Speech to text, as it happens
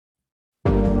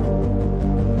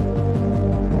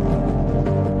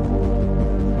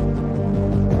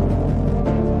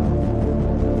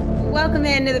welcome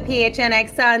into the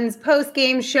PHNX Suns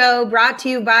post-game show brought to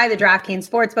you by the DraftKings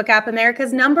Sportsbook app,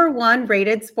 America's #1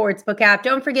 rated sportsbook app.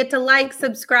 Don't forget to like,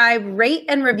 subscribe, rate,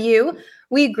 and review.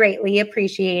 We greatly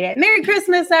appreciate it. Merry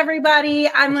Christmas, everybody.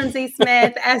 I'm Lindsay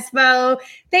Smith, Espo.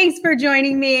 Thanks for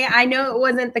joining me. I know it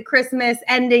wasn't the Christmas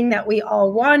ending that we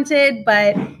all wanted,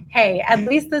 but hey, at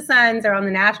least the Suns are on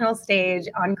the national stage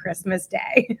on Christmas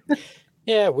Day.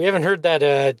 Yeah, we haven't heard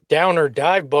that downer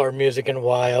dive bar music in a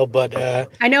while, but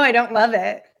I know I don't love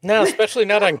it. No, especially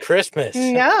not on Christmas.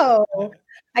 No,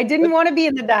 I didn't want to be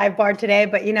in the dive bar today,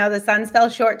 but the Suns fell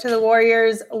short to the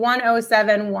Warriors,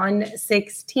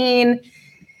 107-116.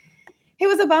 It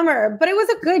was a bummer, but it was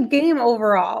a good game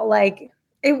overall. Like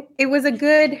it was a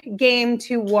good game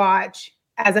to watch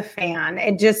as a fan.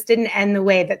 It just didn't end the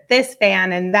way that this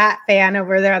fan and that fan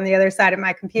over there on the other side of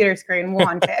my computer screen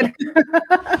wanted.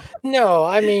 No,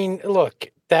 I mean, look,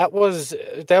 that was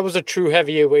a true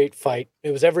heavyweight fight.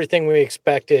 It was everything we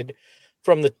expected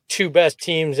from the two best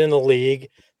teams in the league.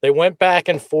 They went back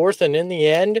and forth, and in the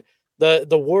end, the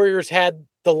Warriors had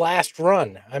the last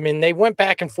run. I mean, they went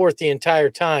back and forth the entire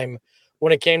time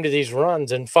when it came to these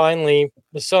runs, and finally,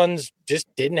 the Suns just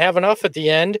didn't have enough at the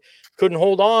end. Couldn't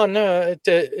hold on and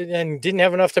didn't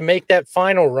have enough to make that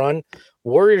final run.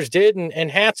 Warriors did, and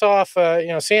hats off,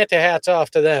 Santa hats off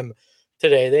to them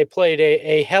today. They played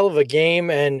a hell of a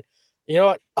game, and you know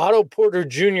what? Otto Porter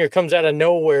Jr. comes out of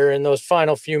nowhere in those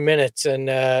final few minutes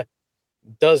and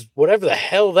does whatever the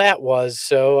hell that was.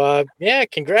 So,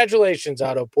 congratulations,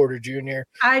 Otto Porter Jr.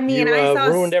 I mean, you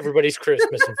ruined everybody's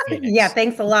Christmas in Phoenix. Yeah,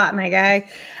 thanks a lot, my guy.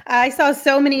 I saw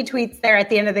so many tweets there at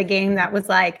the end of the game that was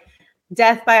like,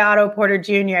 death by Otto Porter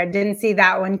Jr. Didn't see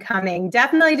that one coming.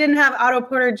 Definitely didn't have Otto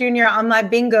Porter Jr. on my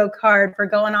bingo card for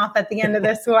going off at the end of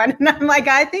this one. And I'm like,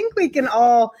 I think we can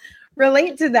all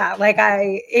relate to that. Like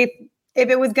if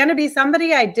it was going to be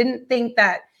somebody, I didn't think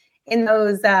that in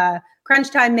those crunch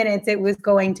time minutes, it was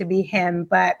going to be him.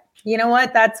 But you know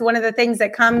what? That's one of the things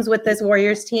that comes with this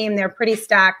Warriors team. They're pretty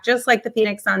stacked, just like the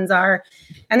Phoenix Suns are.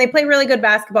 And they play really good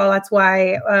basketball. That's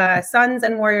why Suns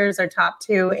and Warriors are top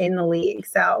 2 in the league.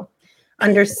 So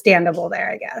understandable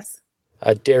there, I guess.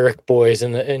 Derek Boys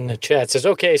in the chat says,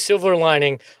 "Okay, silver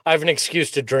lining. I have an excuse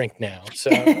to drink now."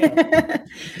 So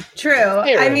True.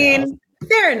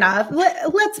 Fair enough.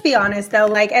 Let's be honest, though.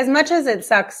 Like, as much as it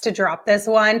sucks to drop this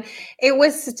one, it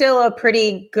was still a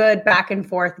pretty good back and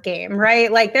forth game,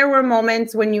 right? Like, there were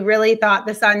moments when you really thought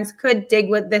the Suns could dig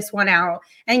with this one out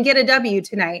and get a W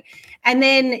tonight. And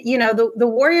then, the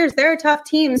Warriors, they're a tough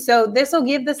team. So this will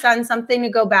give the Suns something to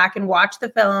go back and watch the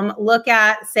film, look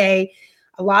at, say,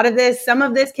 some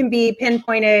of this can be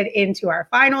pinpointed into our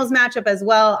finals matchup as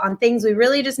well on things we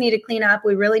really just need to clean up.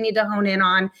 We really need to hone in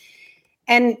on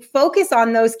and focus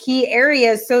on those key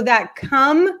areas so that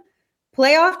come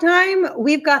playoff time,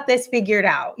 we've got this figured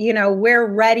out. We're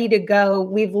ready to go.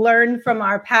 We've learned from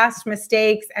our past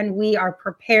mistakes and we are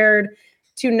prepared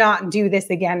to not do this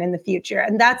again in the future.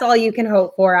 And that's all you can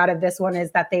hope for out of this one,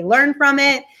 is that they learn from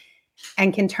it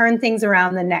and can turn things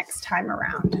around the next time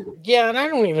around. Yeah, and I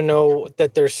don't even know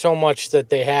that there's so much that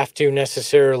they have to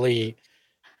necessarily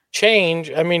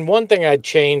change. I mean, one thing I'd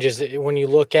change is when you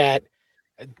look at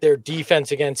their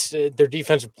defensive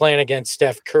plan against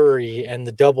Steph Curry and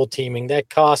the double teaming, that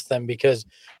cost them, because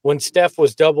when Steph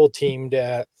was double teamed,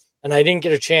 and I didn't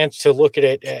get a chance to look at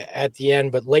it at the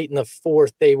end, but late in the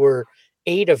fourth, they were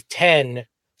 8 of 10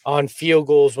 on field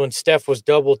goals when Steph was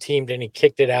double teamed and he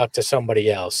kicked it out to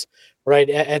somebody else, right?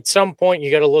 At some point,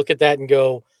 you got to look at that and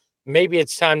go, maybe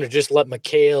it's time to just let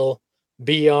Mikal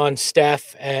be on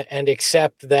Steph and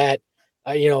accept that,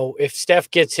 if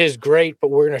Steph gets his, great, but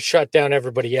we're going to shut down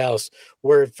everybody else,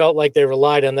 where it felt like they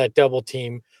relied on that double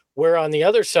team. Where on the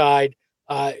other side,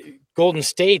 Golden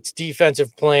State's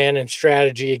defensive plan and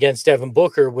strategy against Devin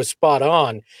Booker was spot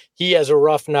on. He has a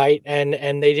rough night, and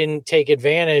they didn't take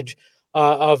advantage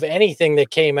of anything that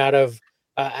came out of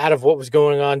what was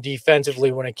going on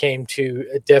defensively when it came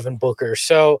to Devin Booker.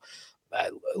 So,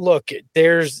 look,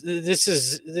 this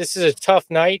is a tough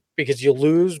night because you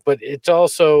lose, but it's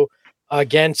also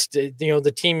against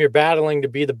the team you're battling to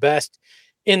be the best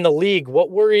in the league.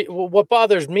 What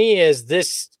bothers me is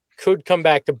this could come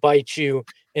back to bite you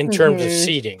in terms of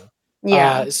seeding.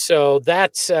 Yeah. So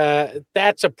that's a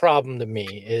problem to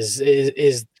me. Is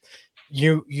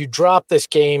you drop this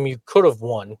game, you could have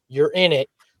won. You're in it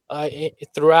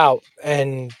throughout,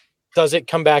 and does it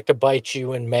come back to bite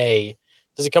you in May?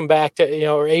 Does it come back to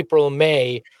or April and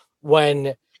May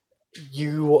when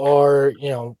you are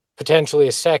potentially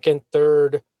a second,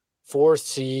 third, fourth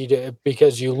seed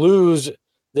because you lose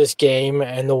this game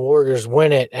and the Warriors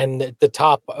win it, and the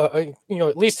top,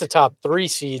 at least the top 3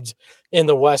 seeds in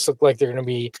the West look like they're going to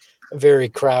be very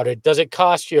crowded. Does it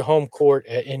cost you home court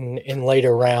in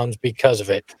later rounds because of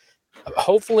it?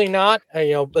 Hopefully not.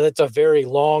 But it's a very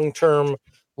long-term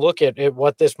look at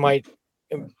what this might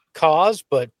cause.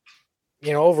 But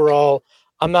overall,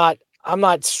 I'm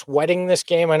not sweating this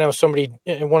game. I know somebody,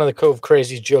 one of the Cove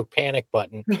Crazies joke panic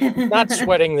button, not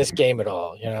sweating this game at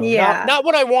all. Yeah. Not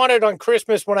what I wanted on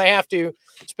Christmas when I have to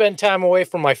spend time away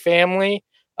from my family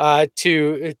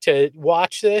to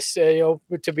watch this,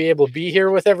 to be able to be here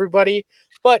with everybody.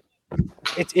 But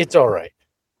it's all right.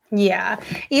 Yeah.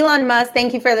 Elon Musk,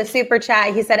 thank you for the super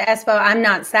chat. He said, Espo, I'm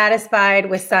not satisfied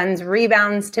with Suns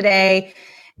rebounds today.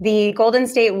 The Golden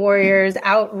State Warriors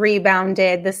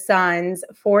out-rebounded the Suns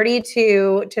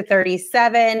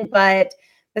 42-37, but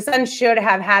the Suns should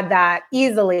have had that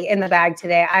easily in the bag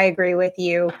today. I agree with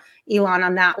you, Elon,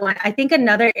 on that one. I think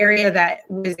another area that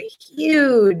was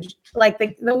huge, like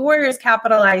the Warriors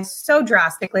capitalized so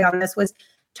drastically on this, was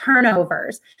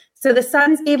turnovers. So the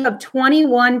Suns gave up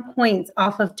 21 points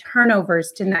off of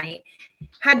turnovers tonight.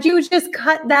 Had you just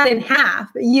cut that in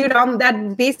half,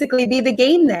 that'd basically be the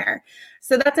game there.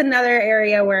 So that's another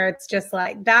area where it's just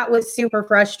like, that was super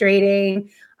frustrating,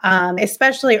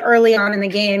 especially early on in the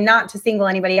game, not to single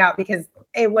anybody out because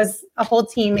it was a whole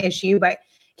team issue, but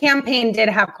Cam Payne did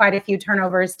have quite a few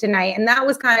turnovers tonight. And that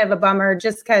was kind of a bummer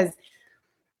just because,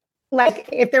 like,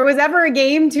 if there was ever a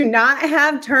game to not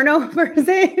have turnovers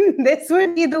in, this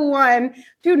would be the one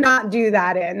to not do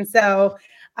that in. So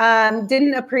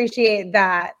didn't appreciate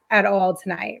that at all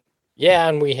tonight. Yeah,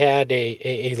 and we had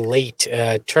a late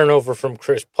turnover from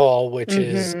Chris Paul, which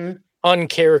is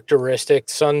uncharacteristic.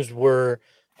 Suns were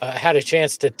had a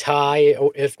chance to tie,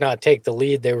 if not take the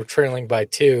lead. They were trailing by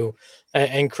 2,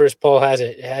 and Chris Paul has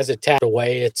it tapped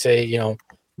away. It's a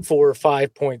 4 or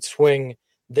 5 point swing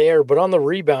there. But on the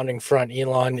rebounding front,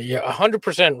 Elon, you're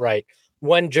 100% right.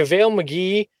 When JaVale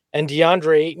McGee and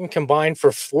DeAndre Ayton combined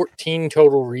for 14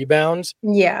 total rebounds,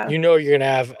 yeah, you're going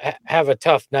to have a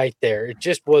tough night there. It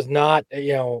just was not,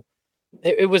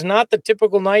 it was not the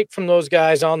typical night from those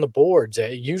guys on the boards.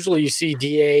 Usually you see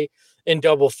DA in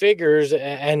double figures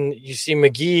and you see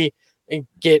McGee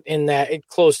get in that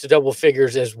close to double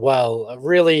figures as well.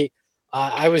 Really,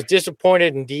 I was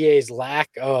disappointed in DA's lack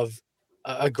of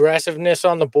aggressiveness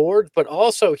on the board, but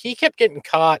also he kept getting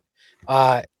caught.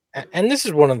 And this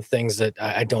is one of the things that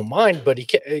I don't mind, but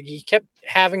he kept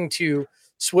having to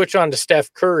switch on to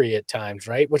Steph Curry at times,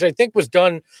 right? Which I think was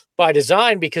done by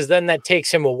design because then that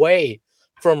takes him away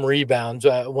from rebounds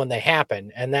when they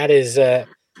happen. And that is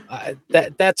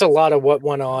that's a lot of what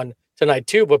went on tonight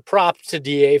too. But props to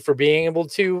DA for being able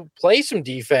to play some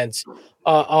defense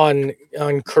on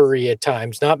Curry at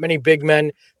times. Not many big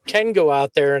men can go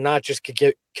out there and not just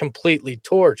get completely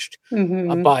torched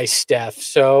by Steph.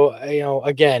 So,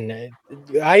 again,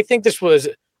 I think this was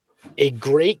a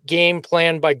great game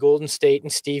plan by Golden State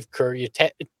and Steve Kerr. You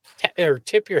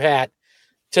tip your hat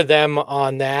to them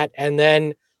on that. And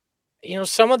then,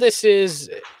 some of this is,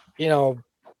 the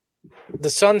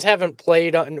Suns haven't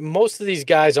played on most of these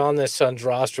guys on this Suns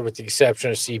roster, with the exception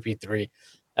of CP3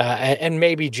 and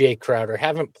maybe Jay Crowder,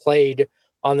 haven't played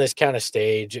on this kind of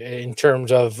stage in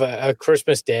terms of a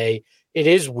Christmas Day. It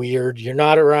is weird. You're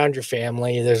not around your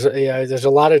family. There's a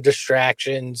lot of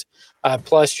distractions.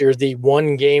 Plus, you're the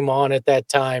one game on at that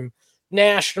time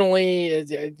nationally.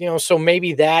 So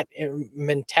maybe that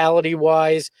mentality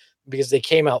wise, because they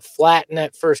came out flat in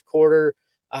that first quarter,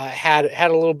 had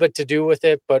a little bit to do with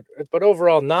it. But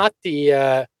overall, not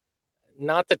the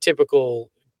typical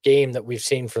game that we've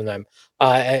seen from them.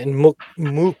 And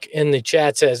Mook in the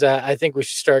chat says, I think we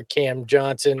should start Cam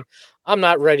Johnson. I'm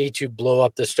not ready to blow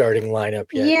up the starting lineup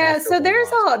yet. Yeah, so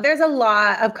there's a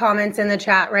lot of comments in the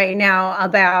chat right now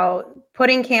about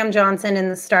putting Cam Johnson in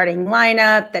the starting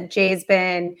lineup, that Jay's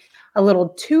been a little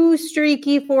too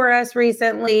streaky for us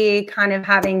recently, kind of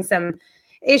having some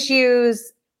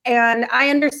issues. And I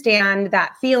understand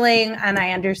that feeling, and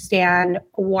I understand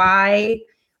why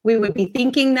we would be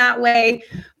thinking that way.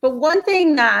 But one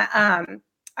thing that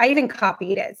I even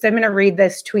copied it. So I'm going to read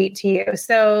this tweet to you.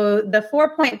 So the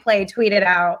 4-point play tweeted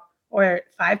out, or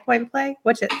 5-point play?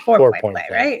 What's it? 4-point play,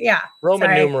 right? Yeah.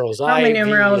 Roman numerals.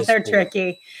 They're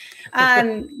tricky.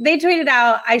 They tweeted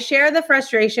out, I share the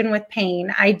frustration with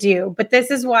Payne. I do. But this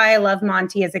is why I love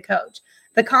Monty as a coach.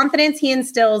 The confidence he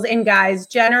instills in guys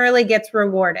generally gets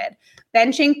rewarded.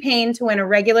 Benching Payne to win a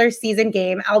regular season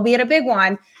game, albeit a big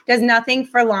one, does nothing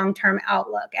for long-term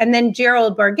outlook. And then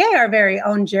Gerald Bourguet, our very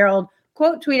own Gerald,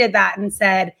 quote tweeted that and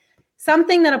said,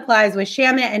 something that applies with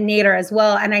Shamet and Nader as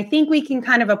well. And I think we can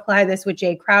kind of apply this with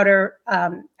Jay Crowder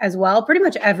as well. Pretty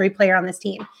much every player on this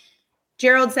team.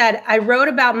 Gerald said, I wrote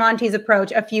about Monty's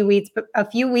approach a few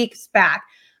weeks back,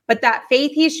 but that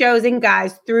faith he shows in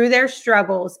guys through their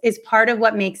struggles is part of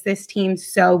what makes this team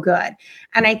so good.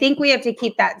 And I think we have to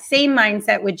keep that same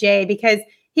mindset with Jay, because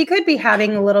he could be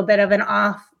having a little bit of an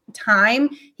off time.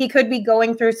 He could be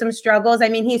going through some struggles. I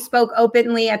mean, he spoke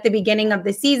openly at the beginning of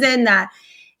the season that,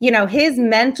 you know, his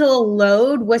mental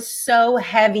load was so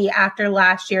heavy after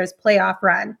last year's playoff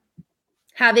run,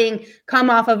 having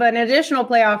come off of an additional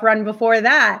playoff run before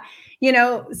that, you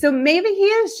know, so maybe he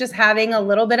is just having a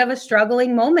little bit of a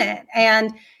struggling moment.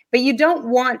 But you don't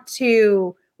want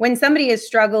to, when somebody is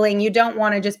struggling, you don't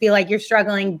want to just be like, you're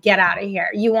struggling, get out of here.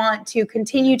 You want to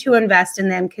continue to invest in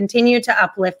them, continue to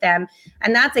uplift them.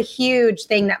 And that's a huge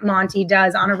thing that Monty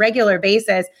does on a regular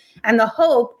basis. And the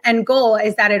hope and goal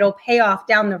is that it'll pay off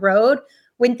down the road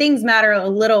when things matter a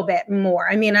little bit more.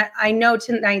 I mean, I know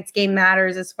tonight's game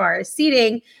matters as far as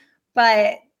seeding,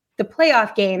 but the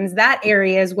playoff games, that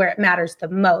area is where it matters the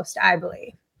most, I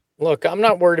believe. Look, I'm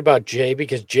not worried about Jay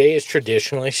because Jay is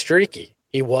traditionally streaky.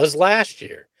 He was last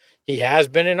year. He has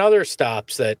been in other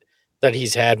stops that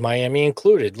he's had, Miami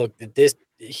included. Look,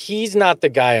 he's not the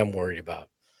guy I'm worried about.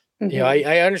 Mm-hmm. You know,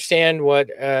 I understand what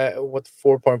the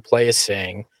 4-point play is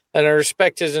saying, and I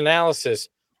respect his analysis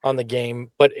on the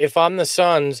game. But if I'm the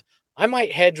Suns, I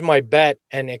might hedge my bet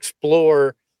and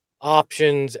explore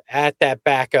options at that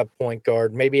backup point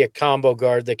guard, maybe a combo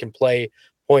guard that can play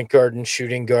point guard and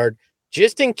shooting guard,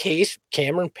 just in case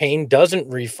Cameron Payne doesn't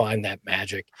refine that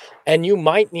magic. And you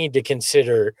might need to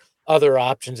consider other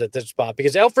options at this spot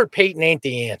because Elfrid Payton ain't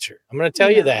the answer. I'm going to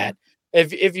tell you that.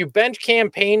 If you bench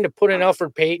Cam Payne to put in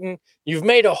Elfrid Payton, you've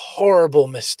made a horrible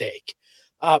mistake.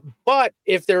 But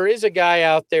if there is a guy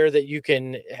out there that you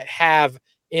can have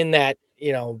in that,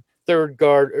 you know, third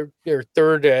guard or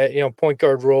third, point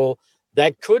guard role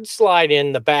that could slide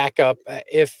in the backup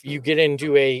if you get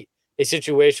into a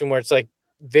situation where it's like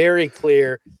very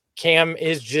clear Cam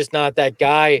is just not that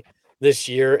guy this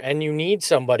year and you need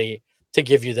somebody to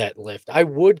give you that lift. I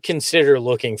would consider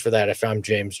looking for that if I'm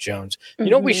James Jones. You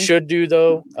know what we should do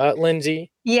though,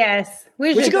 Lindsay? Yes.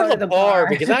 We should go to the bar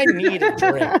because I need a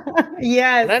drink.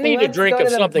 Yes. And I need a drink of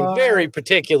something very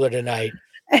particular tonight.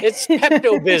 It's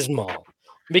Pepto-Bismol.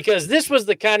 Because this was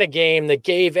the kind of game that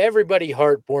gave everybody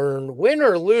heartburn, win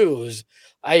or lose.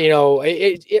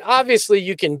 Obviously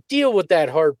you can deal with that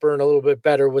heartburn a little bit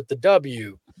better with the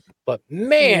W. But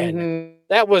man,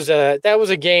 that was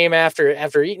a game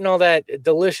after eating all that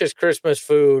delicious Christmas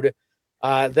food,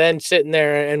 then sitting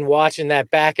there and watching that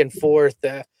back and forth,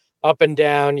 up and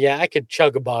down. Yeah, I could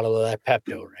chug a bottle of that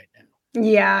Pepto right now.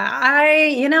 Yeah,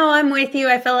 I'm with you.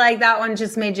 I feel like that one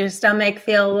just made your stomach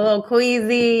feel a little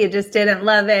queasy. You just didn't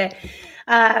love it.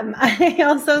 I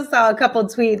also saw a couple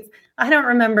tweets. I don't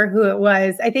remember who it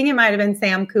was. I think it might have been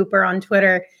Sam Cooper on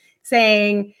Twitter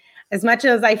saying, as much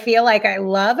as I feel like I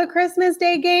love a Christmas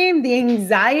Day game, the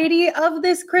anxiety of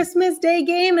this Christmas Day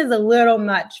game is a little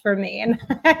much for me. And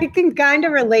I can kind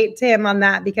of relate to him on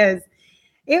that because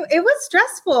it was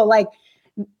stressful. Like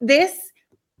this,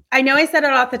 I know I said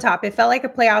it off the top. It felt like a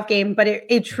playoff game, but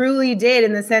it truly did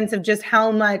in the sense of just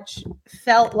how much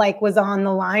felt like was on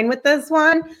the line with this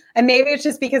one. And maybe it's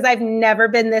just because I've never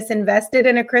been this invested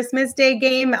in a Christmas Day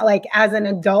game, like as an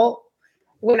adult,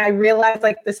 when I realized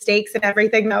like the stakes and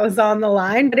everything that was on the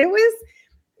line. But it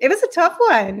was a tough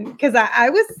one because I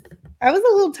was a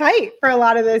little tight for a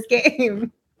lot of this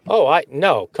game. Oh, I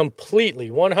know completely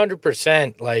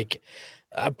 100%. Like,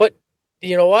 but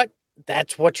you know what?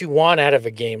 That's what you want out of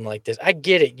a game like this. I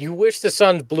get it. You wish the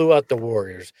Suns blew out the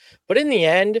Warriors, but in the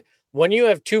end, when you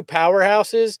have two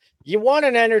powerhouses, you want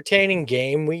an entertaining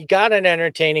game. We got an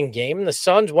entertaining game, and the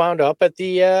Suns wound up at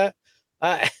the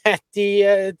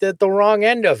wrong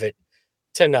end of it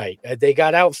tonight. They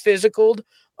got out physicaled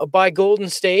by Golden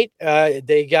State.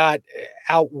 They got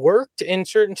outworked in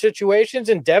certain situations,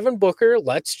 and Devin Booker,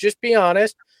 let's just be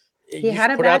honest, he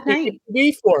had a bad night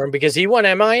for him because he went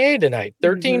MIA tonight.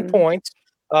 13 points,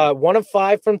 1 of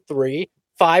 5 from 3,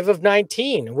 5 of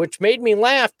 19, which made me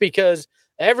laugh because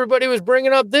everybody was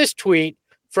bringing up this tweet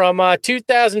from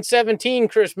 2017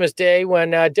 Christmas Day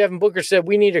when Devin Booker said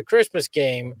we need a Christmas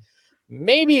game.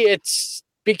 Maybe it's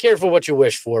be careful what you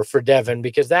wish for Devin,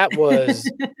 because that was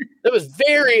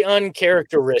very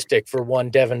uncharacteristic for one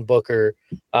Devin Booker.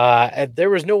 There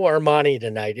was no Armani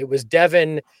tonight. It was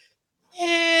Devin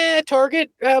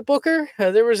Target Booker.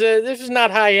 This was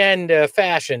not high end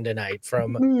fashion tonight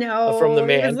from the man.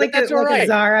 It was like, that's a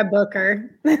Zara Booker.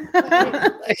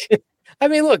 I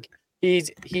mean, look,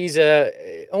 he's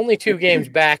only 2 games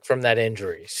back from that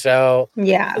injury. So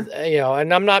yeah,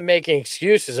 and I'm not making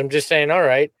excuses. I'm just saying, all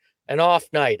right, an off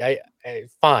night. I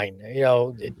fine.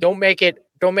 Don't make it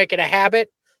a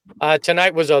habit.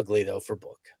 Tonight was ugly though for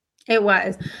Book. It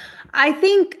was. I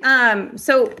think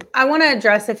so. I want to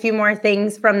address a few more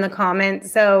things from the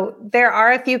comments. So there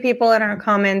are a few people in our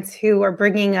comments who are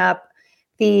bringing up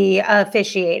the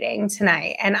officiating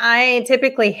tonight, and I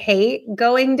typically hate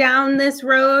going down this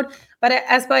road. But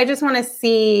Espo, I just want to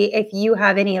see if you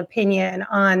have any opinion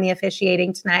on the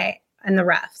officiating tonight and the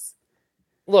refs.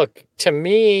 Look, to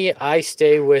me, I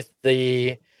stay with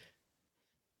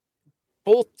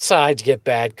both sides get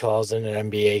bad calls in an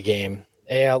NBA game.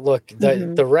 Yeah, look,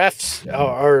 the refs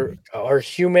are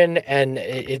human, and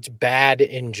it's bad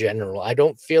in general. I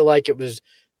don't feel like it was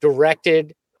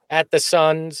directed at the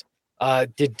Suns.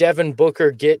 Did Devin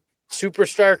Booker get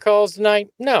superstar calls tonight?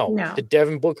 No. Did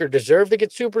Devin Booker deserve to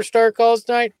get superstar calls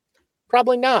tonight?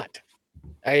 Probably not.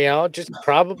 Just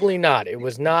probably not. It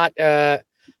was not.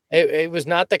 It was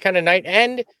not the kind of night.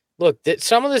 And look,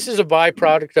 some of this is a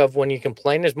byproduct of when you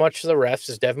complain as much to the refs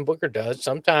as Devin Booker does.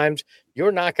 Sometimes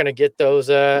you're not going to get those.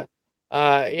 You're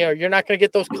not going to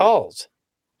get those calls.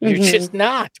 You're just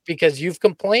not, because you've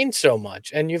complained so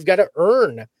much, and you've got to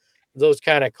earn those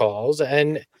kind of calls.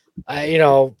 And I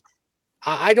don't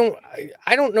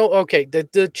know. Okay,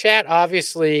 the chat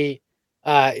obviously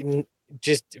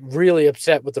just really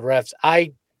upset with the refs.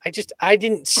 I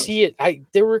didn't see it.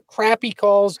 There were crappy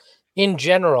calls in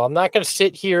general. I'm not going to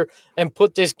sit here and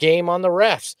put this game on the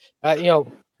refs. Devin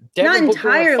not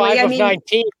entirely. Booker 5 of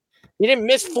 19. He didn't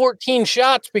miss 14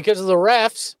 shots because of the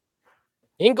refs.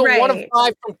 He didn't go 1 of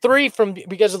 5 from 3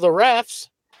 because of the refs.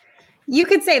 You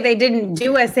could say they didn't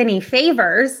do us any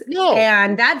favors. No.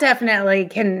 And that definitely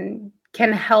can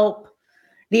help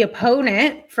the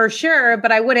opponent for sure,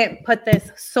 but I wouldn't put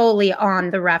this solely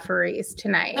on the referees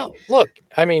tonight. No, look,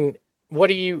 I mean,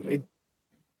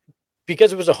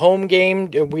 because it was a home game,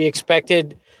 we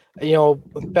expected,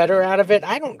 better out of it.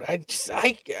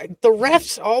 The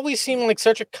refs always seem like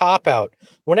such a cop out.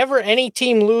 Whenever any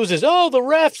team loses, the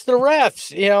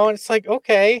refs, and it's like,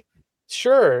 okay,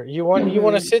 sure. You want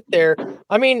to sit there.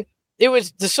 I mean,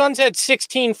 the Suns had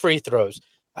 16 free throws.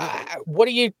 What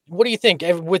do you think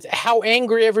with how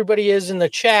angry everybody is in the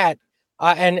chat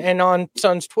and on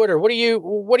Suns Twitter? What do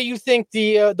you think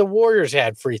the Warriors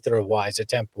had free throw wise,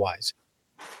 attempt wise?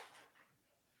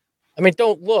 I mean,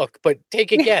 don't look, but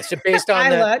take a guess based on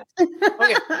that.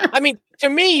 Okay. I mean, to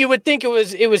me, you would think it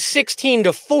was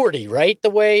 16-40, right? The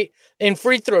way in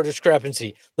free throw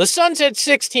discrepancy, the Suns had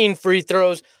 16 free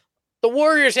throws, the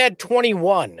Warriors had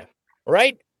 21,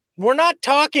 right? We're not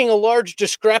talking a large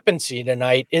discrepancy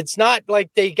tonight. It's not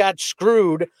like they got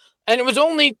screwed, and it was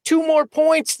only 2 more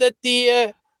points that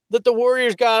the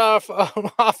Warriors got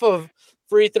off of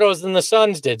free throws than the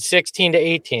Suns did,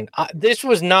 16-18. This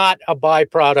was not a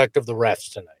byproduct of the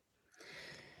refs tonight.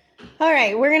 All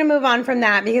right, we're going to move on from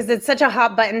that because it's such a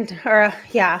hot button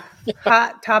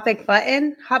hot topic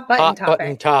button. Hot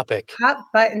button topic.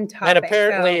 And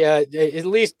apparently, at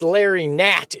least Larry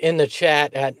Nat in the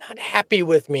chat, not happy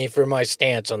with me for my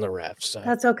stance on the refs. So.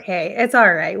 That's okay. It's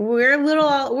all right. We're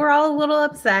all a little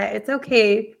upset. It's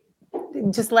okay.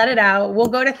 Just let it out. We'll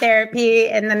go to therapy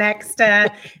in the next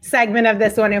segment of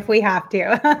this one if we have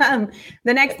to.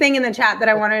 The next thing in the chat that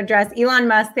I want to address, Elon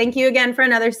Musk, thank you again for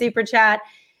another super chat,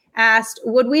 asked,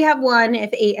 would we have won if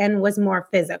Ayton was more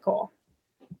physical?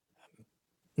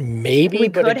 Maybe,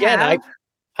 but again,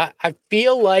 I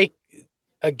feel like,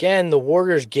 again, the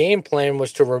Warriors' game plan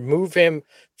was to remove him,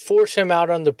 force him out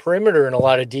on the perimeter in a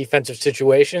lot of defensive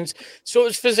situations. So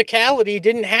his physicality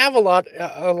didn't have a lot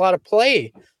of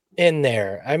play in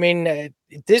there. I mean,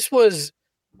 this was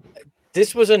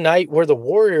a night where the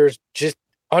Warriors just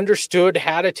understood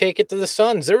how to take it to the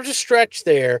Suns. There was a stretch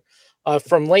there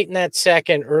from late in that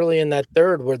second, early in that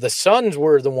third, where the Suns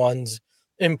were the ones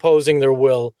imposing their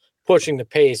will, pushing the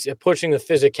pace, pushing the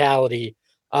physicality,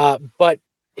 but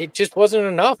it just wasn't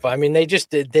enough. I mean, they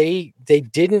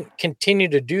didn't continue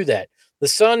to do that. The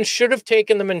Suns should have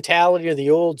taken the mentality of the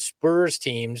old Spurs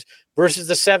teams versus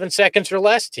the 7 seconds or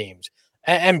less teams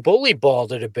and bully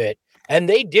balled it a bit, and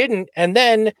they didn't. And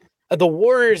then the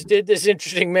Warriors did this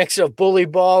interesting mix of bully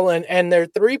ball and their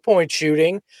 3-point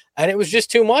shooting, and it was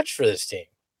just too much for this team.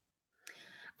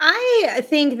 I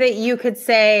think that you could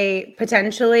say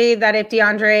potentially that if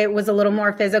DeAndre was a little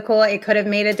more physical, it could have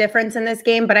made a difference in this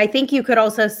game. But I think you could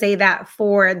also say that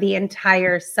for the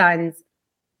entire Suns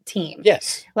team.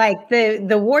 Yes. Like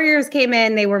the Warriors came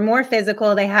in, they were more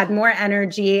physical, they had more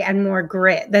energy and more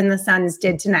grit than the Suns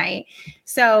did tonight.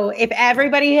 So if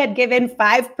everybody had given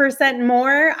 5%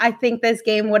 more, I think this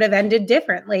game would have ended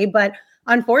differently. But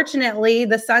unfortunately,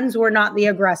 the Suns were not the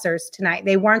aggressors tonight.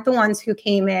 They weren't the ones who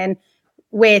came in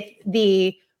with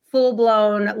the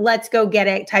full-blown let's go get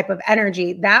it type of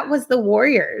energy. That was the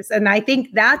Warriors. And I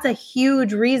think that's a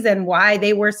huge reason why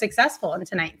they were successful in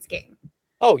tonight's game.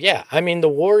 Oh yeah, I mean the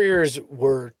Warriors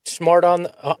were smart on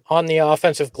the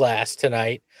offensive glass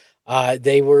tonight.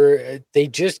 They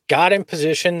just got in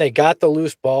position. They got the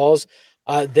loose balls.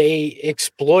 They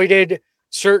exploited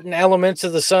certain elements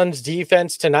of the Suns'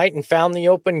 defense tonight and found the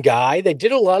open guy. They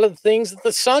did a lot of the things that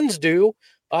the Suns do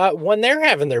when they're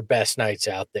having their best nights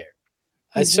out there.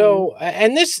 So,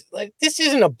 and this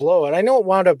isn't a blowout. I know it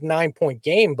wound up 9-point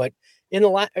game, but in the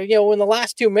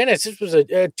last 2 minutes, this was a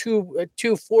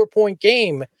 4-point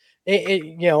game.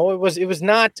 It was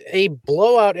not a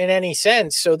blowout in any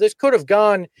sense. So this could have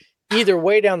gone either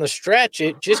way down the stretch.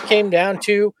 It just came down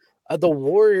to the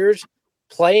Warriors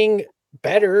playing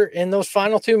better in those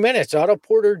final 2 minutes. Otto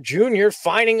Porter Jr.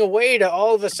 finding a way to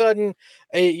all of a sudden,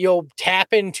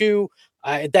 tap into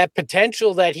that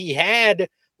potential that he had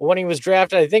when he was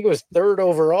drafted. I think it was 3rd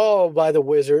overall by the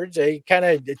Wizards. He kind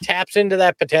of taps into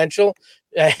that potential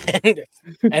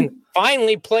and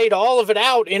finally played all of it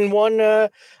out in one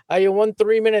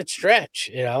 3-minute stretch.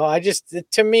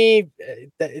 To me,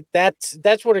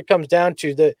 that's what it comes down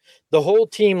to. The whole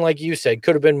team, like you said,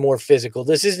 could have been more physical.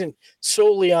 This isn't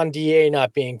solely on DA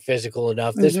not being physical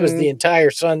enough. This was the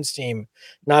entire Suns team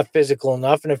not physical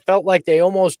enough. And it felt like they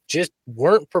almost just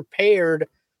weren't prepared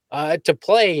to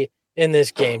play in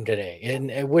this game today,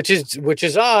 and which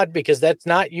is odd because that's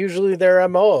not usually their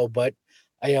MO. But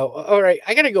all right,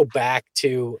 I got to go back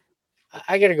to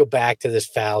this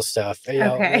foul stuff.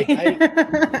 Okay,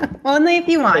 only if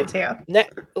you want to.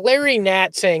 Larry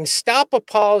Nat saying, "Stop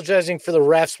apologizing for the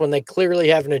refs when they clearly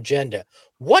have an agenda."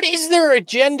 What is their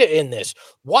agenda in this?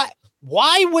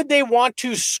 Why would they want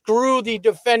to screw the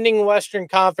defending Western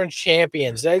Conference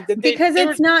champions? Because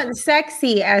it's not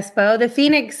sexy, Espo. The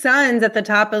Phoenix Suns at the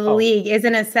top of the league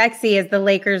isn't as sexy as the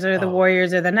Lakers or the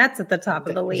Warriors or the Nets at the top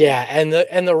of the league. Yeah, and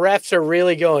the refs are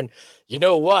really going, you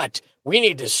know what? We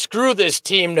need to screw this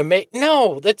team to make...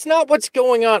 No, that's not what's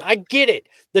going on. I get it.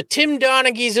 The Tim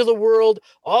Donaghys of the world,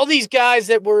 all these guys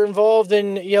that were involved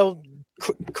in,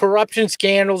 corruption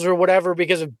scandals or whatever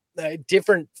because of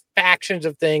different factions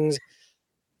of things.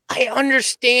 I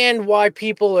understand why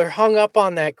people are hung up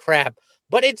on that crap,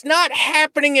 but it's not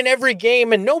happening in every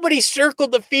game, and nobody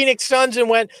circled the Phoenix Suns and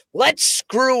went, let's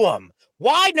screw them.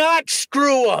 Why not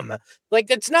screw them? Like,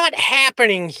 that's not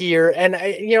happening here, and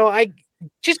I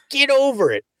just get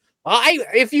over it.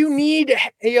 If you need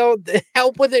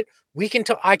help with it, we can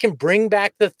talk. I can bring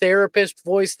back the therapist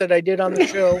voice that I did on the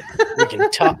show. We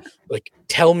can talk. Like,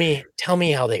 tell me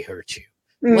how they hurt you.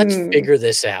 Let's figure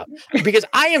this out, because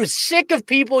I am sick of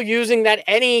people using that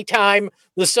anytime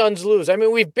the Suns lose. I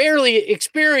mean, we've barely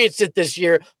experienced it this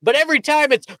year, but every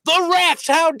time it's the refs.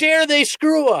 How dare they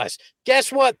screw us?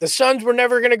 Guess what? The Suns were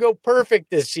never going to go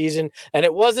perfect this season, and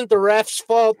it wasn't the refs'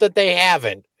 fault that they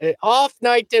haven't. Off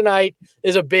night tonight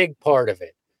is a big part of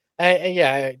it.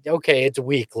 Okay, it's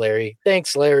weak, Larry.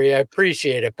 Thanks, Larry. I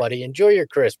appreciate it, buddy. Enjoy your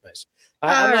Christmas.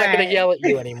 I'm not going to yell at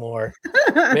you anymore.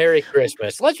 Merry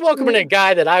Christmas. Let's welcome in a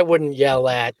guy that I wouldn't yell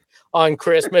at on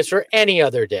Christmas or any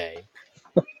other day.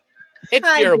 It's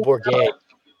Daryl Bourget.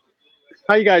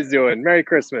 How you guys doing? Merry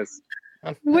Christmas.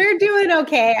 We're doing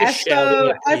okay.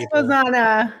 Espo's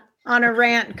on a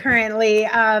rant currently.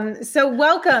 So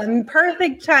welcome.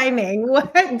 Perfect timing.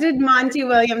 What did Monty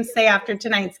Williams say after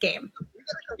tonight's game?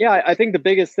 Yeah, I think the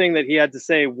biggest thing that he had to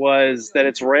say was that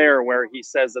it's rare where he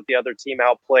says that the other team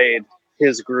outplayed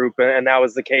his group, and that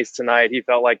was the case tonight. He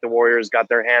felt like the Warriors got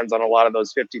their hands on a lot of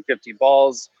those 50-50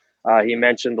 balls. He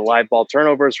mentioned the live ball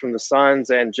turnovers from the Suns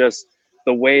and just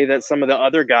the way that some of the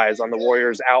other guys on the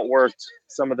Warriors outworked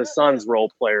some of the Suns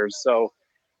role players. So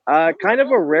kind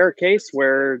of a rare case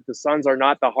where the Suns are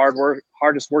not the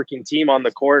hardest working team on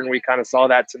the court, and we kind of saw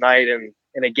that tonight. And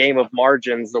in a game of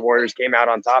margins, the Warriors came out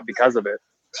on top because of it.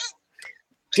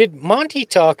 Did Monty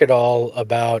talk at all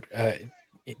about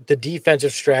the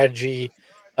defensive strategy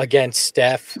against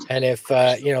Steph, and if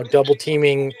double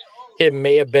teaming him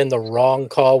may have been the wrong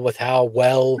call with how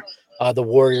well the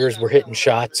Warriors were hitting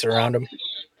shots around him?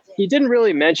 He didn't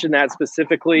really mention that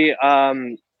specifically.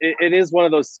 It is one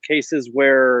of those cases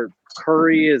where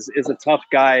Curry is a tough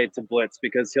guy to blitz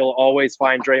because he'll always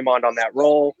find Draymond on that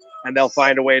role, and they'll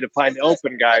find a way to find the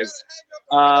open guys.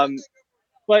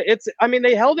 But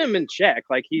they held him in check.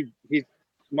 Like he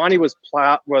Monty was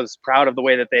proud of the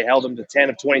way that they held him to 10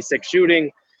 of 26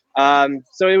 shooting.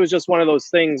 So it was just one of those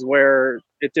things where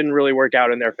it didn't really work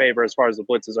out in their favor as far as the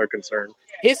blitzes are concerned.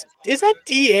 Is that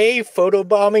DA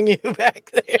photobombing you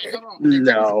back there?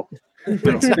 No. I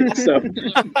don't think so.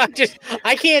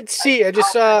 I can't see. I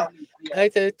just saw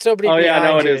somebody. Oh yeah, I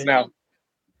know it is now.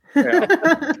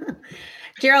 Yeah.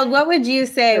 Gerald, what would you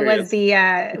say was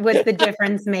the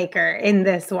difference maker in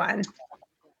this one?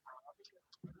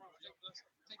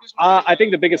 I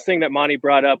think the biggest thing that Monty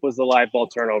brought up was the live ball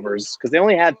turnovers, because they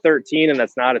only had 13, and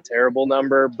that's not a terrible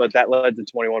number, but that led to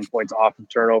 21 points off of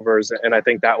turnovers, and I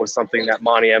think that was something that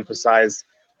Monty emphasized.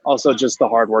 Also, just the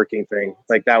hardworking thing.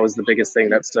 Like, that was the biggest thing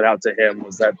that stood out to him,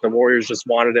 was that the Warriors just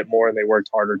wanted it more and they worked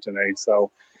harder today.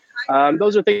 So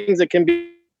those are things that can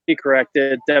be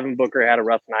corrected. Devin Booker had a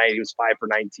rough night. He was 5 for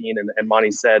 19, and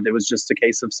Monty said it was just a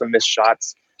case of some missed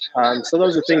shots. So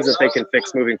those are things that they can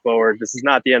fix moving forward. This is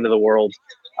not the end of the world.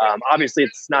 Obviously,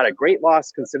 it's not a great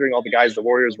loss considering all the guys the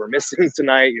Warriors were missing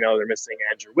tonight. You know, they're missing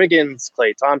Andrew Wiggins,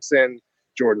 Klay Thompson,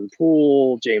 Jordan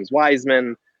Poole, James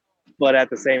Wiseman. But at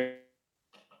the same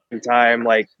time,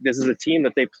 like, this is a team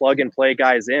that they plug and play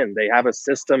guys in. They have a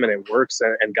system and it works,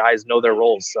 and guys know their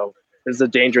roles. So this is a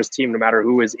dangerous team no matter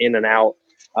who is in and out.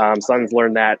 Suns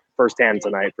learned that firsthand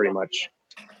tonight, pretty much.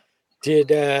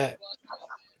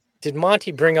 Did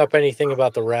Monty bring up anything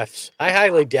about the refs? I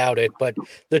highly doubt it, but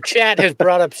the chat has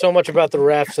brought up so much about the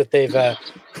refs that they've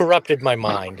corrupted my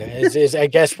mind, is I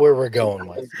guess where we're going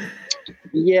with.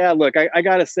 Yeah, look, I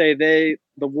got to say, the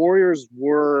Warriors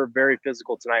were very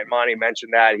physical tonight. Monty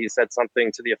mentioned that. He said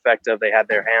something to the effect of they had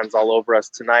their hands all over us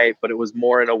tonight, but it was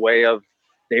more in a way of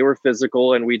they were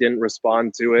physical and we didn't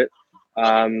respond to it.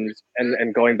 And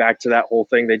going back to that whole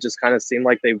thing, they just kind of seemed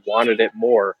like they wanted it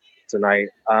more tonight.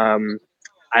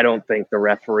 I don't think the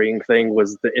refereeing thing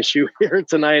was the issue here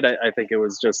tonight. I think it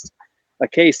was just a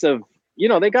case of, you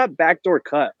know, they got backdoor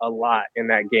cut a lot in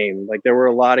that game. Like, there were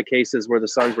a lot of cases where the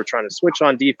Suns were trying to switch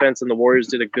on defense and the Warriors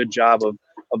did a good job of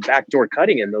backdoor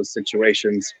cutting in those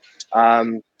situations.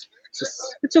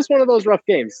 It's just one of those rough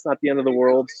games. It's not the end of the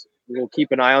world. We'll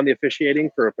keep an eye on the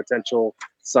officiating for a potential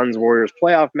Suns-Warriors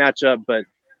playoff matchup, but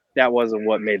that wasn't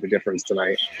what made the difference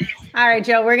tonight. All right,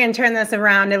 Joe, we're going to turn this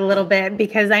around a little bit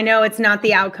because I know it's not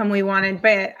the outcome we wanted.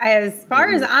 But as far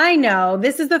as I know,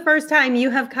 this is the first time you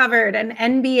have covered an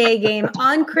NBA game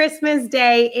on Christmas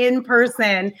Day in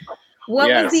person. What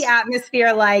was the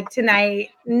atmosphere like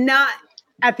tonight? Not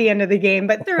at the end of the game,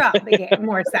 but throughout the game,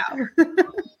 more so.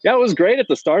 Yeah, it was great at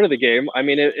the start of the game. I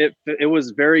mean, it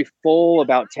was very full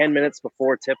about 10 minutes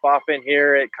before tip-off in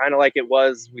here. It kind of like it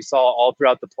was, we saw all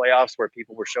throughout the playoffs where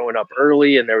people were showing up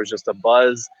early and there was just a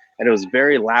buzz, and it was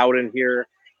very loud in here.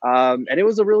 And it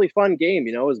was a really fun game.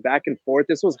 You know, it was back and forth.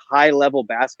 This was high-level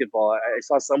basketball. I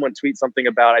saw someone tweet something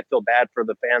about, I feel bad for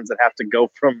the fans that have to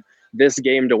go from this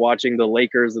game to watching the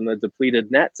Lakers and the depleted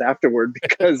Nets afterward,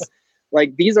 because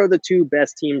like, these are the two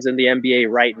best teams in the NBA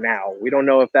right now. We don't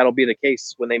know if that'll be the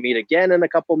case when they meet again in a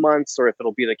couple months or if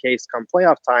it'll be the case come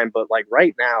playoff time. But like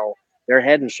right now, they're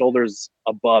head and shoulders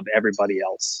above everybody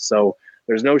else. So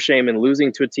there's no shame in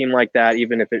losing to a team like that,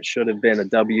 even if it should have been a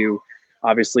W.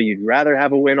 Obviously, you'd rather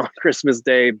have a win on Christmas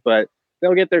Day, but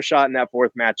they'll get their shot in that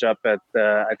fourth matchup at,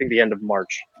 I think, the end of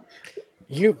March.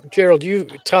 Gerald, you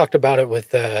talked about it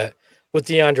with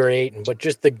DeAndre Ayton, but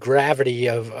just the gravity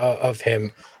of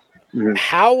him. Mm-hmm.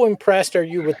 How impressed are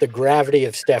you with the gravity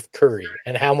of Steph Curry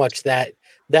and how much that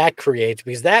creates?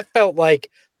 Because that felt like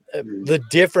the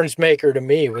difference maker to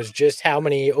me was just how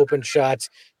many open shots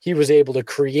he was able to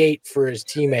create for his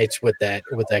teammates with that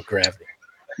gravity.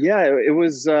 Yeah, it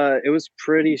was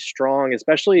pretty strong,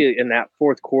 especially in that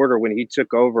fourth quarter when he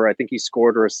took over. I think he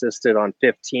scored or assisted on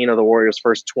 15 of the Warriors'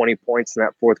 first 20 points in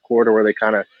that fourth quarter, where they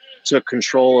kind of took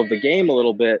control of the game a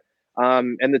little bit.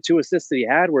 And the two assists that he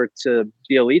had were to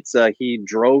Bjelica. He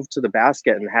drove to the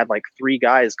basket and had like three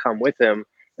guys come with him.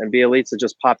 And Bjelica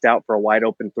just popped out for a wide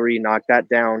open three, knocked that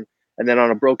down. And then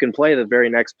on a broken play, the very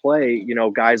next play, you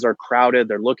know, guys are crowded.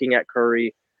 They're looking at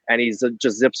Curry and he's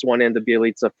just zips one into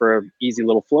Bjelica for an easy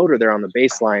little floater there on the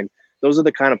baseline. Those are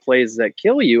the kind of plays that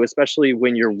kill you, especially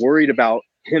when you're worried about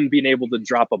him being able to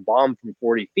drop a bomb from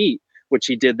 40 feet, which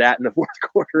he did that in the fourth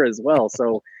quarter as well.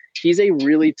 So he's a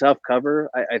really tough cover.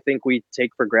 I think we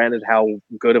take for granted how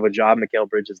good of a job Mikal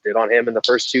Bridges did on him in the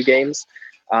first two games.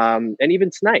 And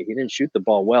even tonight, he didn't shoot the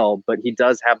ball well, but he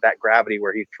does have that gravity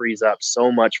where he frees up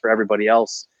so much for everybody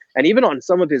else. And even on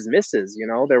some of his misses, you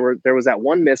know, there was that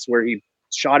one miss where he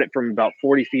shot it from about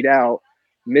 40 feet out,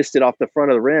 missed it off the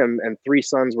front of the rim, and three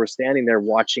Suns were standing there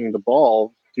watching the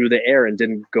ball through the air and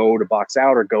didn't go to box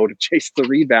out or go to chase the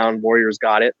rebound. Warriors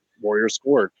got it. Warriors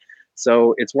scored.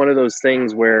 So it's one of those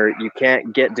things where you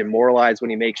can't get demoralized when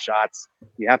he makes shots.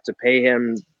 You have to pay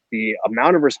him the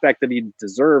amount of respect that he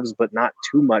deserves, but not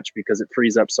too much because it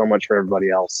frees up so much for everybody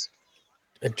else.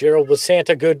 Gerald, was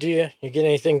Santa good to you? You get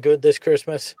anything good this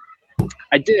Christmas?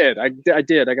 I did. I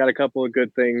got a couple of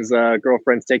good things.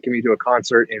 Girlfriend's taking me to a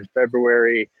concert in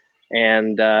February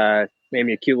and made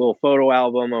me a cute little photo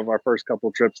album of our first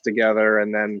couple trips together.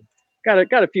 And then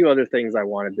got a few other things I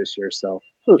wanted this year. So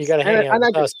you got to hang out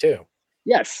with us too.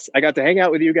 Yes, I got to hang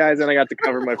out with you guys and I got to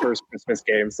cover my first Christmas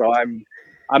game. So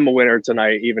I'm a winner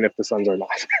tonight, even if the Suns are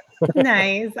not.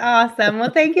 Nice. Awesome. Well,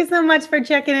 thank you so much for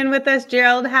checking in with us,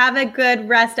 Gerald. Have a good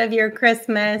rest of your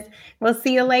Christmas. We'll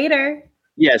see you later.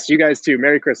 Yes, you guys too.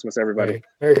 Merry Christmas, everybody.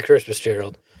 Merry Christmas,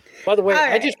 Gerald. By the way,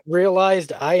 right. I just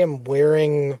realized I am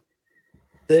wearing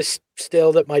this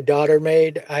still that my daughter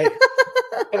made. I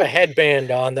have a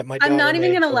headband on that my daughter I'm not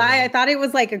even going to lie. Me. I thought it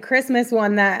was like a Christmas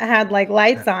one that had like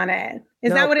lights on it.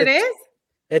 Is that what it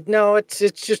is? No, it's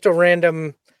just a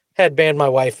random headband my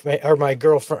wife or my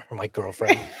girlfriend,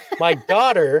 my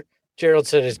daughter, Gerald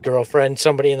said his girlfriend,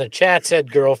 somebody in the chat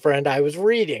said girlfriend. I was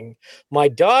reading. My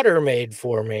daughter made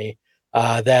for me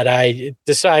that I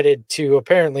decided to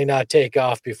apparently not take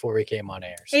off before we came on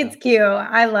air. So. It's cute.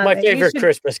 I love it. My favorite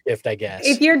Christmas gift, I guess.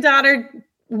 If your daughter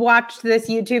watched this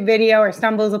YouTube video or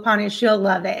stumbles upon it, she'll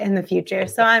love it in the future.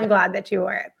 So I'm glad that you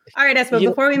wore it. All right, Espo,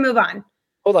 before we move on.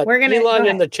 Hold on. Elon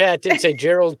in the chat did say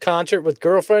Gerald concert with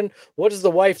girlfriend. What does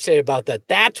the wife say about that?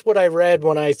 That's what I read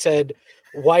when I said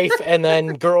wife and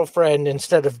then girlfriend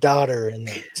instead of daughter.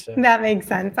 That makes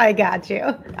sense. I got you.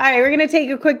 All right, we're going to take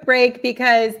a quick break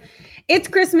because it's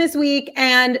Christmas week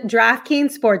and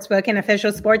DraftKings Sportsbook, an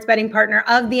official sports betting partner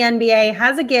of the NBA,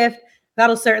 has a gift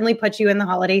that'll certainly put you in the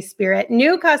holiday spirit.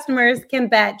 New customers can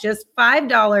bet just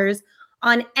 $5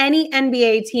 on any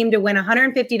NBA team to win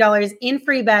 $150 in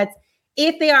free bets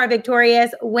if they are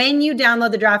victorious when you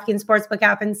download the DraftKings Sportsbook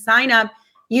app and sign up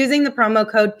using the promo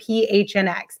code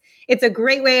PHNX. It's a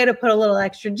great way to put a little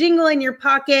extra jingle in your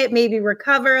pocket, maybe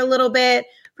recover a little bit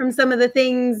from some of the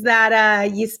things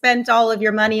that you spent all of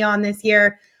your money on this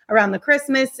year around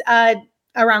Christmas.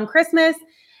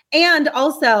 And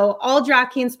also, all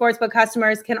DraftKings Sportsbook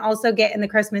customers can also get in the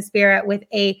Christmas spirit with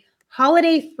a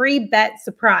holiday free bet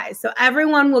surprise. So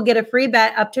everyone will get a free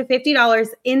bet up to $50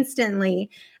 instantly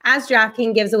as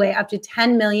DraftKings gives away up to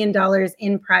 $10 million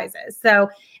in prizes. So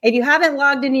if you haven't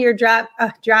logged into your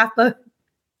DraftKings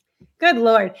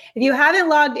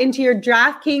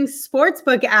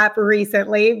Sportsbook app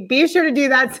recently, be sure to do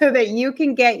that so that you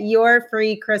can get your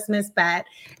free Christmas bet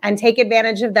and take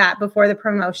advantage of that before the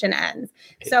promotion ends.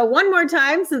 So one more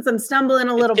time, since I'm stumbling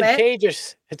a little bit.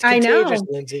 It's contagious,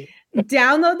 Lindsay.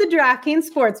 Download the DraftKings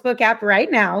Sportsbook app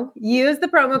right now. Use the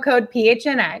promo code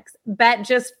PHNX. Bet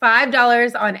just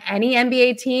 $5 on any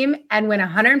NBA team and win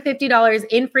 $150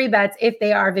 in free bets if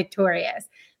they are victorious.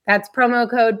 That's promo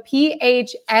code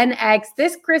PHNX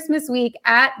this Christmas week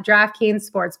at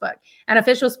DraftKings Sportsbook, an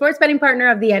official sports betting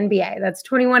partner of the NBA. That's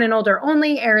 21 and older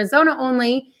only, Arizona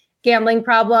only. Gambling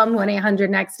problem,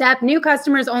 1-800-NEXT-STEP. New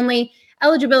customers only.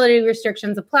 Eligibility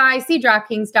restrictions apply. See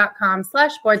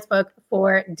DraftKings.com/sportsbook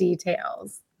for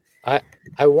details. I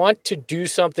want to do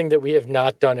something that we have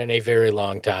not done in a very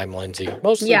long time, Lindsay.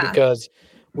 Mostly because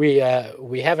we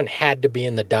haven't had to be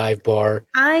in the dive bar.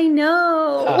 I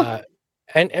know.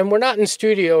 And we're not in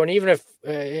studio. And even if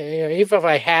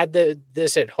I had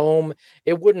this at home,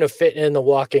 it wouldn't have fit in the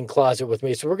walk-in closet with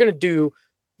me. So we're going to do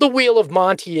the Wheel of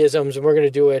Monty-isms, and we're going to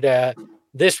do it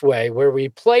this way, where we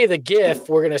play the GIF.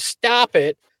 We're going to stop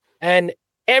it, and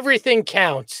everything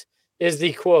counts is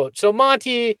the quote. So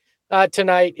Monty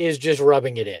tonight is just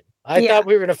rubbing it in. I thought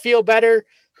we were going to feel better,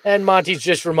 and Monty's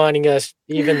just reminding us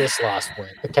even this loss win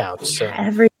counts. So.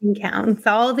 Everything counts.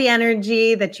 All the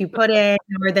energy that you put in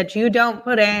or that you don't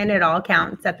put in, it all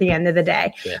counts at the end of the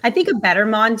day. Yeah. I think a better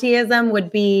Montyism would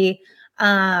be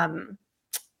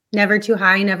never too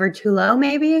high, never too low,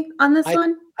 maybe on this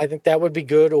one. I think that would be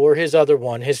good. Or his other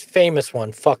one, his famous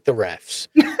one, fuck the refs.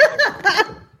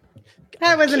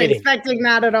 I wasn't expecting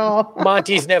that at all.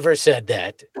 Monty's never said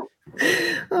that.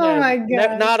 My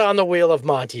God. Not on the Wheel of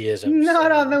Montyisms.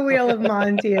 Not on the Wheel of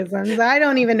Montyisms. I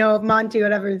don't even know if Monty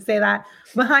would ever say that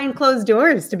behind closed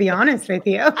doors, to be honest with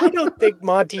you. I don't think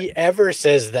Monty ever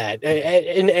says that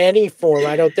in any form.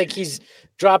 I don't think he's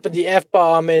dropping the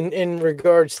F-bomb in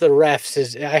regards to the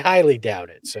refs. I highly doubt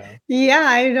it. So yeah,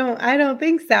 I don't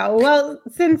think so. Well,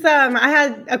 since I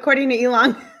had, according to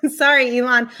Elon, sorry,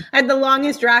 Elon, I had the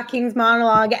longest DraftKings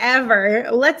monologue ever.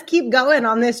 Let's keep going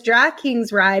on this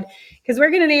DraftKings ride because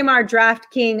we're going to name our Draft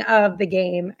King of the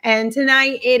game. And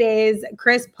tonight it is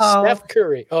Chris Paul. Steph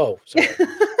Curry. Oh, sorry.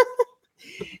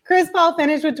 Chris Paul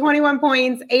finished with 21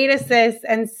 points, 8 assists,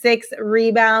 and 6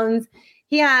 rebounds.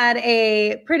 He had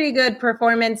a pretty good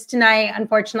performance tonight.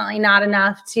 Unfortunately, not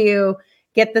enough to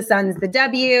get the Suns the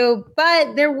W.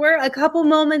 But there were a couple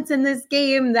moments in this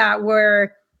game that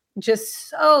were just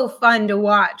so fun to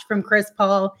watch from Chris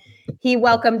Paul. He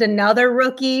welcomed another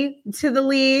rookie to the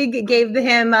league, gave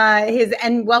him his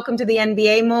welcome to the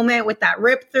NBA moment with that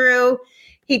rip through.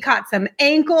 He caught some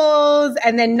ankles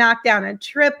and then knocked down a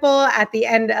triple at the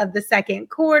end of the second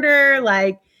quarter.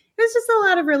 Like, it was just a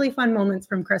lot of really fun moments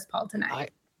from Chris Paul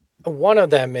tonight. One of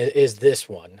them is this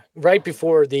one, right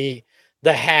before the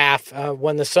half,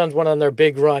 when the Suns went on their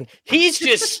big run. He's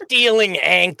just stealing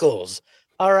ankles,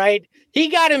 all right? He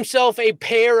got himself a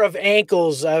pair of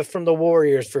ankles from the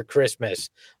Warriors for Christmas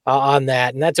on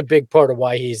that, and that's a big part of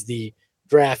why he's the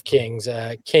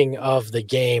DraftKings king of the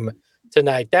game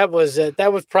tonight. That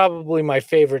was probably my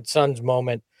favorite Suns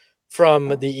moment from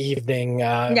the evening.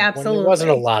 Yeah, absolutely. There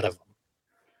wasn't a lot of them.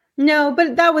 No,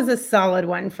 but that was a solid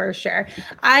one for sure.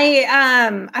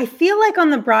 I feel like on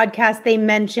the broadcast they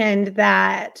mentioned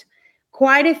that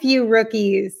quite a few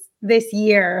rookies this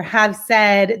year have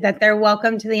said that their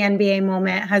welcome to the NBA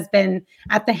moment has been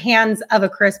at the hands of a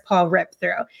Chris Paul rip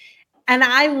through. And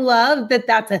I love that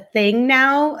that's a thing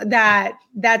now,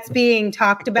 that's being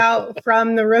talked about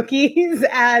from the rookies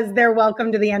as their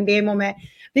welcome to the NBA moment.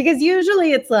 Because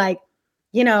usually it's like,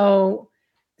 you know,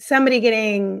 somebody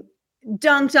getting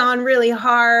dunked on really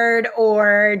hard,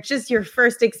 or just your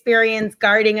first experience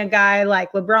guarding a guy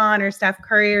like LeBron or Steph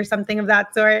Curry or something of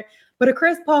that sort. But a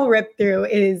Chris Paul rip through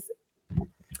is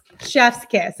chef's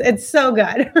kiss. It's so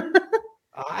good.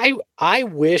 I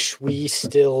wish we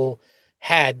still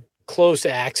had close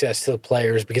access to the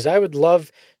players, because I would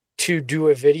love to do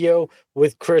a video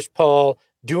with Chris Paul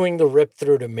doing the rip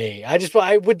through to me.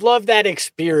 I would love that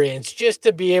experience, just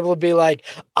to be able to be like,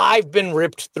 I've been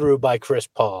ripped through by Chris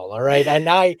Paul. All right. And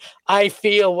I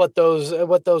feel what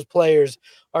those players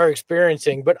are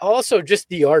experiencing, but also just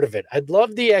the art of it. I'd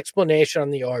love the explanation on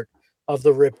the art of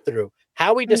the rip through,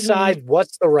 how he decides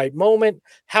what's the right moment,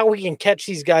 how he can catch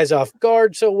these guys off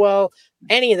guard so well,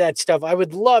 any of that stuff. I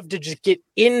would love to just get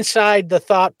inside the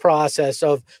thought process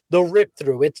of the rip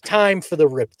through. It's time for the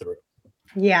rip through.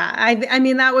 Yeah, I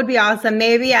mean, that would be awesome.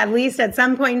 Maybe at least at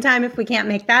some point in time, if we can't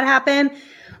make that happen,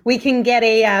 we can get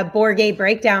a Borgay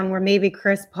breakdown where maybe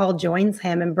Chris Paul joins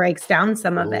him and breaks down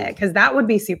some of it, because that would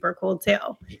be super cool too.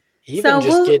 Even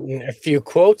getting a few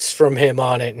quotes from him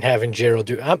on it and having Gerald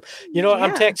do. I'm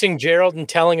texting Gerald and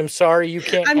telling him, sorry, you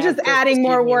can't. I'm just adding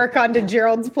more work onto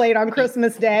Gerald's plate on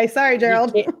Christmas Day. Sorry,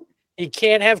 Gerald. He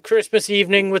can't have Christmas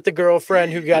evening with the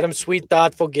girlfriend who got him sweet,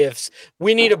 thoughtful gifts.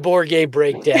 We need a Borgay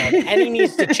breakdown, and he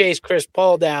needs to chase Chris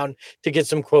Paul down to get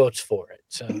some quotes for it.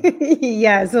 So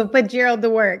yeah, so put Gerald to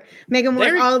work. Make him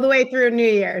work all the way through New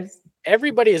Year's.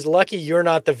 Everybody is lucky you're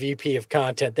not the VP of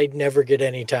content. They'd never get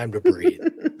any time to breathe.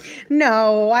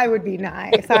 No, I would be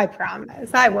nice. I promise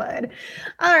I would.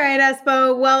 All right,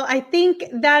 Espo. Well, I think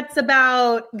that's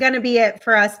about going to be it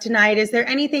for us tonight. Is there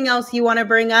anything else you want to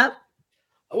bring up?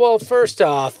 Well, first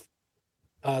off,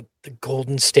 the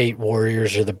Golden State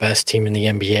Warriors are the best team in the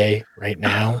NBA right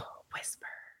now.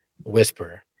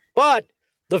 Whisper. But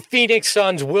the Phoenix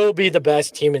Suns will be the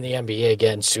best team in the NBA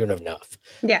again soon enough.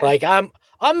 Yeah. Like, I'm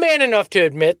man enough to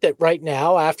admit that right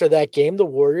now, after that game, the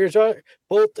Warriors are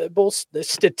both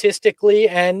statistically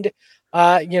and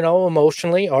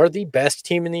emotionally are the best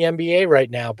team in the NBA right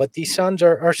now. But the Suns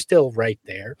are still right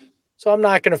there. So I'm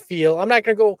not going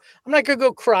to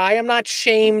go cry. I'm not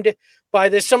shamed by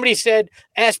this. Somebody said,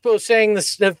 Espo saying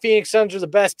the Phoenix Suns are the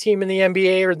best team in the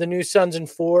NBA or the new Suns in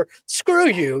 4. Screw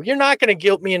you. You're not going to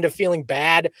guilt me into feeling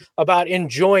bad about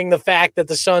enjoying the fact that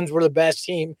the Suns were the best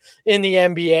team in the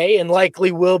NBA and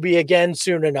likely will be again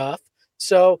soon enough.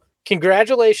 So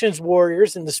congratulations,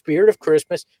 Warriors. In the spirit of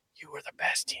Christmas, you were the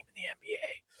best team in the NBA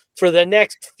for the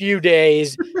next few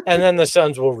days, and then the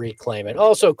Suns will reclaim it.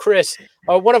 Also, Chris,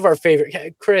 one of our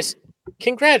favorite, Chris,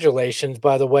 congratulations,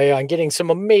 by the way, on getting some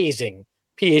amazing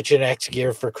PHNX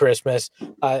gear for Christmas.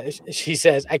 She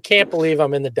says, I can't believe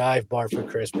I'm in the dive bar for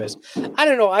Christmas. I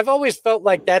don't know. I've always felt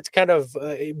like that's kind of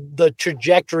the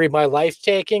trajectory my life's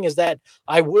taking, is that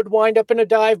I would wind up in a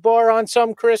dive bar on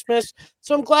some Christmas.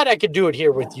 So I'm glad I could do it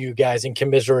here with you guys and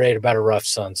commiserate about a rough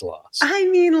Suns loss. I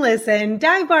mean, listen,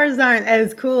 dive bars aren't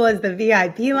as cool as the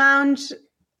VIP lounge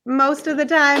most of the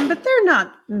time, but they're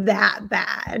not that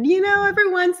bad. You know,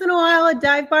 every once in a while, a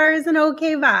dive bar is an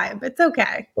okay vibe. It's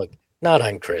okay. Look, not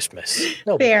on Christmas.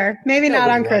 Fair. Maybe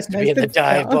not on Christmas. Be in the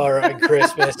dive bar on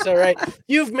Christmas. All right.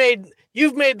 You've made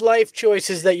you've made life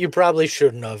choices that you probably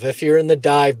shouldn't have if you're in the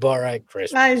dive bar at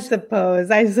Christmas.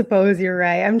 I suppose you're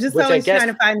right. I'm just always trying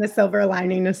to find the silver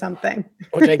lining to something.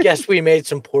 Which I guess we made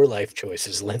some poor life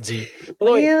choices, Lindsay.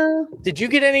 Well, did you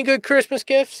get any good Christmas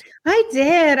gifts? I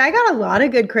did. I got a lot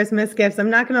of good Christmas gifts. I'm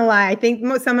not going to lie. I think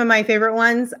some of my favorite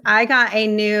ones, I got a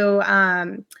new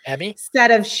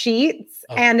set of sheets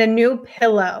and a new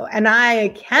pillow. And I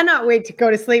cannot wait to go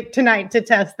to sleep tonight to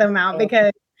test them out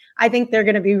because I think they're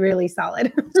going to be really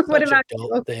solid. What about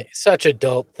you? Such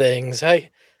adult things. I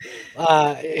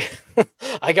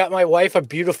got my wife a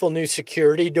beautiful new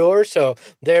security door, so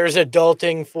there's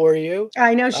adulting for you.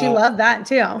 I know she loved that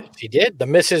too. She did. The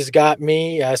missus got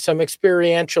me some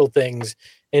experiential things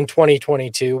in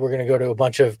 2022. We're going to go to a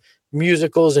bunch of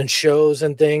musicals and shows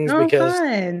and things because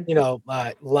fun.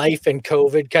 Life and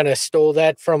COVID kind of stole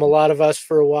that from a lot of us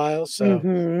for a while. So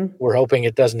we're hoping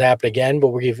it doesn't happen again. But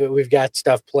we've got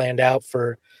stuff planned out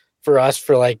for us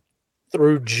for like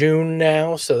through June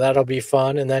now, so that'll be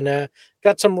fun. And then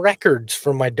got some records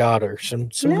from my daughter, some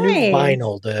new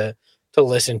vinyl to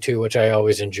listen to, which I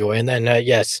always enjoy. And then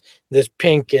yes, this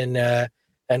pink and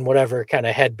whatever kind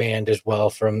of headband as well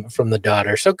from the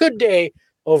daughter. So good day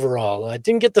overall.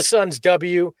 Didn't get the Suns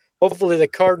W. Hopefully the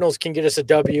Cardinals can get us a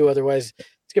W. Otherwise,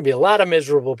 it's going to be a lot of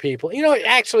miserable people.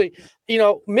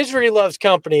 Misery loves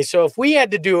company. So if we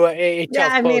had to do a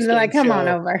tough come on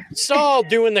over. Saul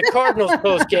doing the Cardinals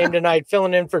post game tonight,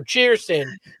 filling in for Cheerson,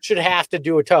 should have to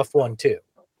do a tough one too.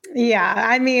 Yeah,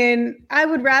 I mean, I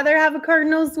would rather have a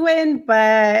Cardinals win,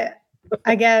 but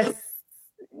I guess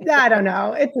I don't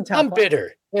know. It's a tough one. I'm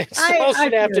bitter. Saul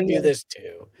should have to do this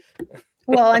too.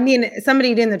 Well, I mean,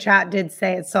 somebody in the chat did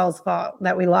say it's Saul's fault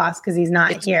that we lost because he's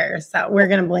not here. So we're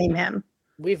going to blame him.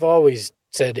 We've always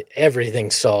said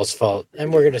everything's Saul's fault,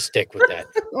 and we're going to stick with that.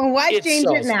 Well, why change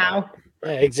it now?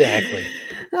 Yeah, exactly.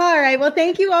 All right. Well,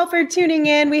 thank you all for tuning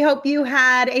in. We hope you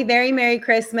had a very Merry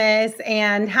Christmas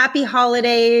and Happy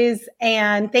Holidays.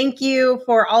 And thank you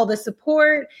for all the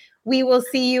support. We will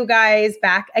see you guys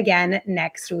back again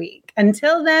next week.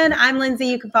 Until then, I'm Lindsay.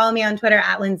 You can follow me on Twitter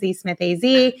at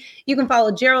LindsaySmithAZ. You can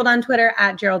follow Gerald on Twitter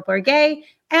at Gerald Bourget.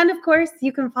 And of course,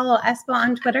 you can follow Espo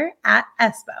on Twitter at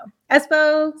Espo.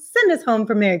 Espo, send us home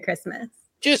for Merry Christmas.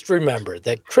 Just remember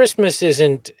that Christmas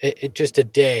isn't just a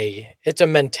day. It's a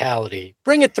mentality.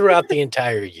 Bring it throughout the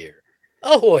entire year.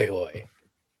 Ahoy, hoy.